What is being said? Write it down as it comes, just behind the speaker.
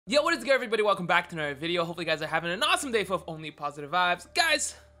Yo, what is good, everybody? Welcome back to another video. Hopefully you guys are having an awesome day full of only positive vibes.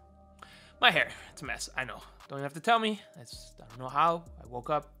 Guys, my hair, it's a mess. I know. Don't even have to tell me. I don't know how. I woke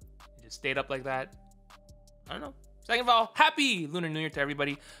up, it just stayed up like that. I don't know. Second of all, happy Lunar New Year to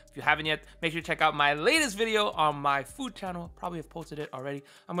everybody. If you haven't yet, make sure to check out my latest video on my food channel. Probably have posted it already.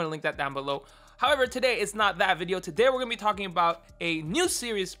 I'm going to link that down below. However, today it's not that video. Today we're going to be talking about a new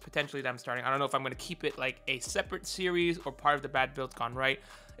series potentially that I'm starting. I don't know if I'm going to keep it like a separate series or part of the Bad Builds Gone Right.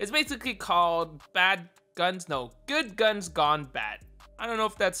 It's basically called Good Guns Gone Bad. I don't know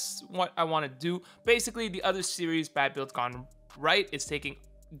if that's what I want to do. Basically, the other series, Bad Builds Gone Right, is taking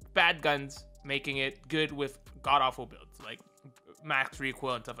bad guns, making it good with god-awful builds, like max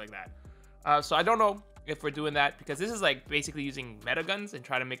recoil and stuff like that. So I don't know if we're doing that, because this is like basically using meta guns and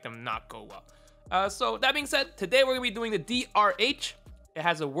try to make them not go well. So that being said, today we're going to be doing the DRH. It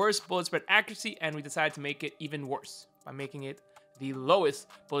has a worse bullet spread accuracy, and we decided to make it even worse by making it the lowest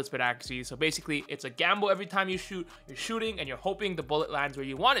bullet spread accuracy. So basically, it's a gamble every time you shoot. You're shooting and you're hoping the bullet lands where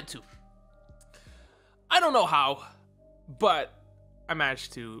you want it to. I don't know how, but I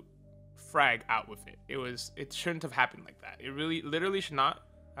managed to frag out with it. It shouldn't have happened like that. It literally should not.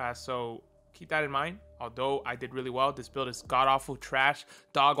 So keep that in mind. Although I did really well, this build is god-awful trash,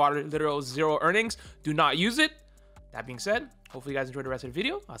 dog water, literal zero earnings. Do not use it. That being said, hopefully you guys enjoyed the rest of the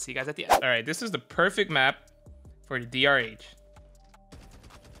video. I'll see you guys at the end. All right, this is the perfect map for the DRH.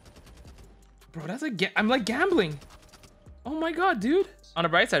 Bro, that's like, I'm like gambling. Oh my god, dude. On the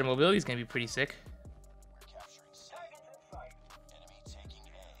bright side, mobility is gonna be pretty sick.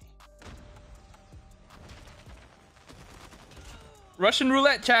 Russian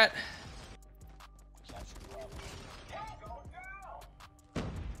roulette, chat.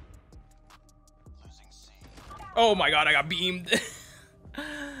 Oh my god, I got beamed.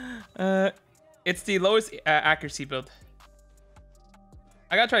 It's the lowest accuracy build.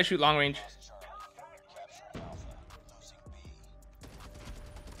 I gotta try to shoot long range.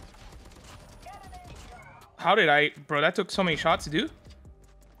 How did I... Bro, that took so many shots to do.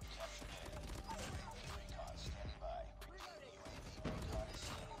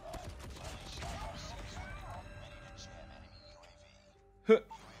 Huh.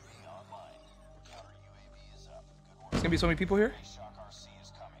 There's gonna be so many people here.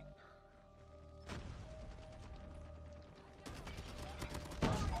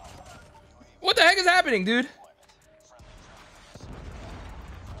 What the heck is happening, dude?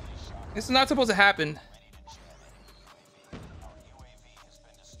 This is not supposed to happen.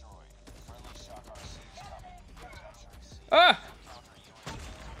 Ah!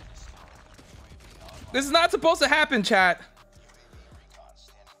 This is not supposed to happen, chat.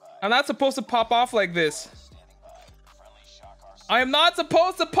 I'm not supposed to pop off like this. I am not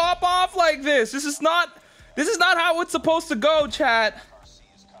supposed to pop off like this. This is not how it's supposed to go, chat.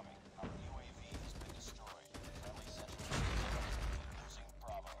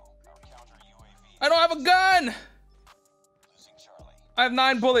 I don't have a gun. I have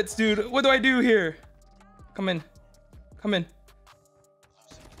 9 bullets, dude. What do I do here? Come in. Come in.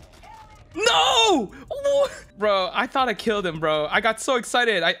 No! Bro, I thought I killed him, bro. I got so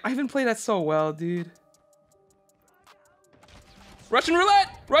excited. I haven't played that so well, dude. Russian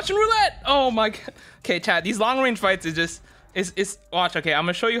roulette! Russian roulette! Oh my god. Okay, chat, these long range fights is just... It's watch, okay, I'm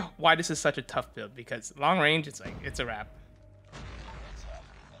gonna show you why this is such a tough build. Because long range, it's like, it's a wrap.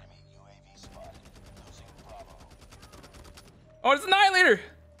 Oh, it's Annihilator!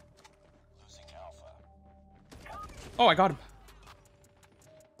 Oh, I got him.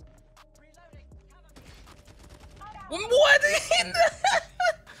 What?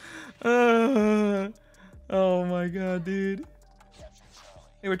 Oh my god, dude.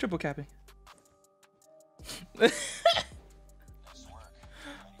 Hey, we're triple capping.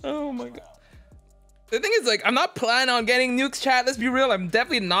 Oh my god. The thing is, like, I'm not planning on getting nukes, chat. Let's be real. I'm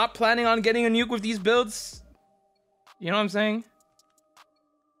definitely not planning on getting a nuke with these builds. You know what I'm saying?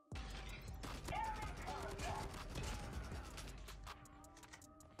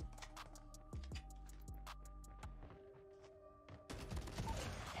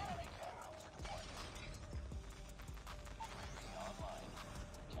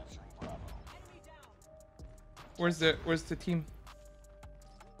 Where's the team?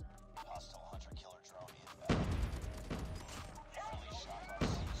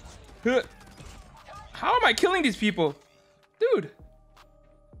 How am I killing these people? Dude.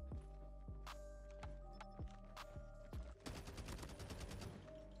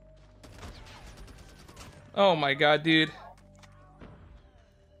 Oh my god, dude.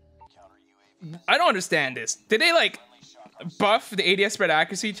 I don't understand this. Did they like buff the ADS spread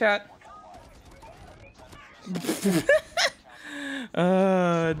accuracy, chat?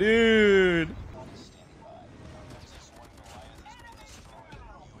 Dude.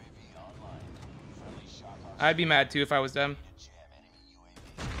 I'd be mad too if I was them.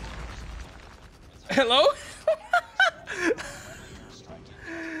 Hello?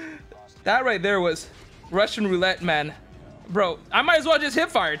 That right there was Russian roulette, man. Bro, I might as well just hip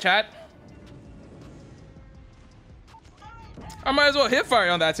fire, chat. I might as well hip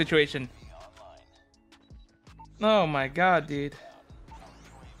fire on that situation. Oh my god, dude.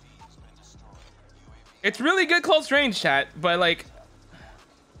 It's really good close range, chat, but like...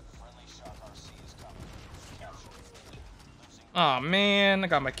 Oh man, I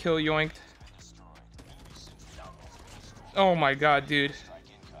got my kill yoinked. Oh my god, dude.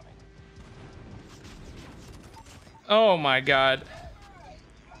 Oh my god.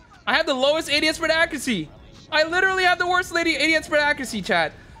 I have the lowest ADS spread accuracy. I literally have the worst ADS spread accuracy,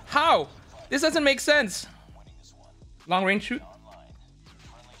 chat. How? This doesn't make sense. Long range shoot.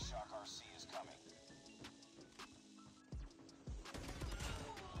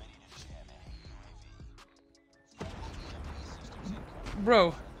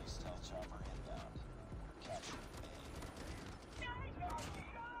 Bro.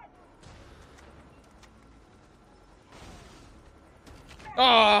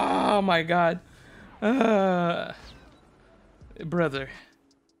 Oh my god. Brother.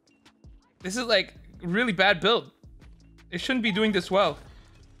 This is like really bad build. It shouldn't be doing this well.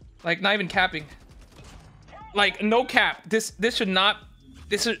 Like not even capping. Like no cap. This should not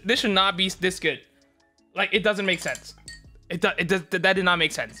be this good. Like it doesn't make sense. That did not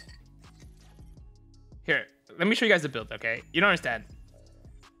make sense. Here, let me show you guys the build, okay? You don't understand.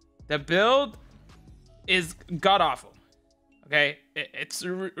 The build is god awful. Okay? It's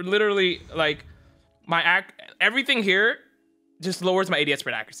literally like everything here just lowers my ADS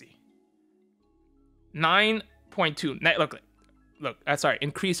spread accuracy. 9.2. Look, sorry,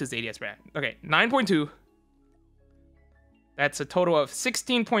 increases ADS spread. Okay, 9.2. That's a total of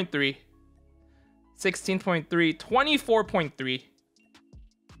 16.3. 16.3, 24.3,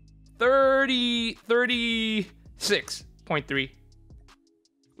 36.3.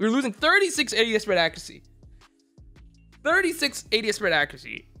 We're losing 36 ADS spread accuracy. 36 ADS spread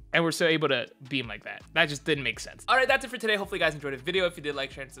accuracy. And we're still able to beam like that. That just didn't make sense. All right, that's it for today. Hopefully you guys enjoyed the video. If you did, like,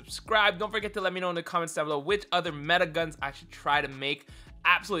 share, and subscribe. Don't forget to let me know in the comments down below which other meta guns I should try to make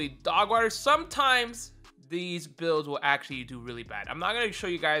absolutely dog water. Sometimes these builds will actually do really bad. I'm not gonna show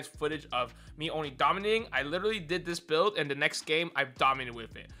you guys footage of me only dominating. I literally did this build and the next game I've dominated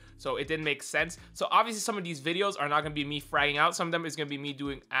with it. So it didn't make sense. So obviously some of these videos are not gonna be me fragging out. Some of them is gonna be me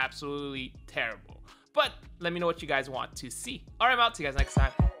doing absolutely terrible. But let me know what you guys want to see. All right, I'm out. See you guys next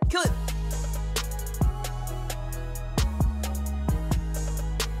time. Kill it.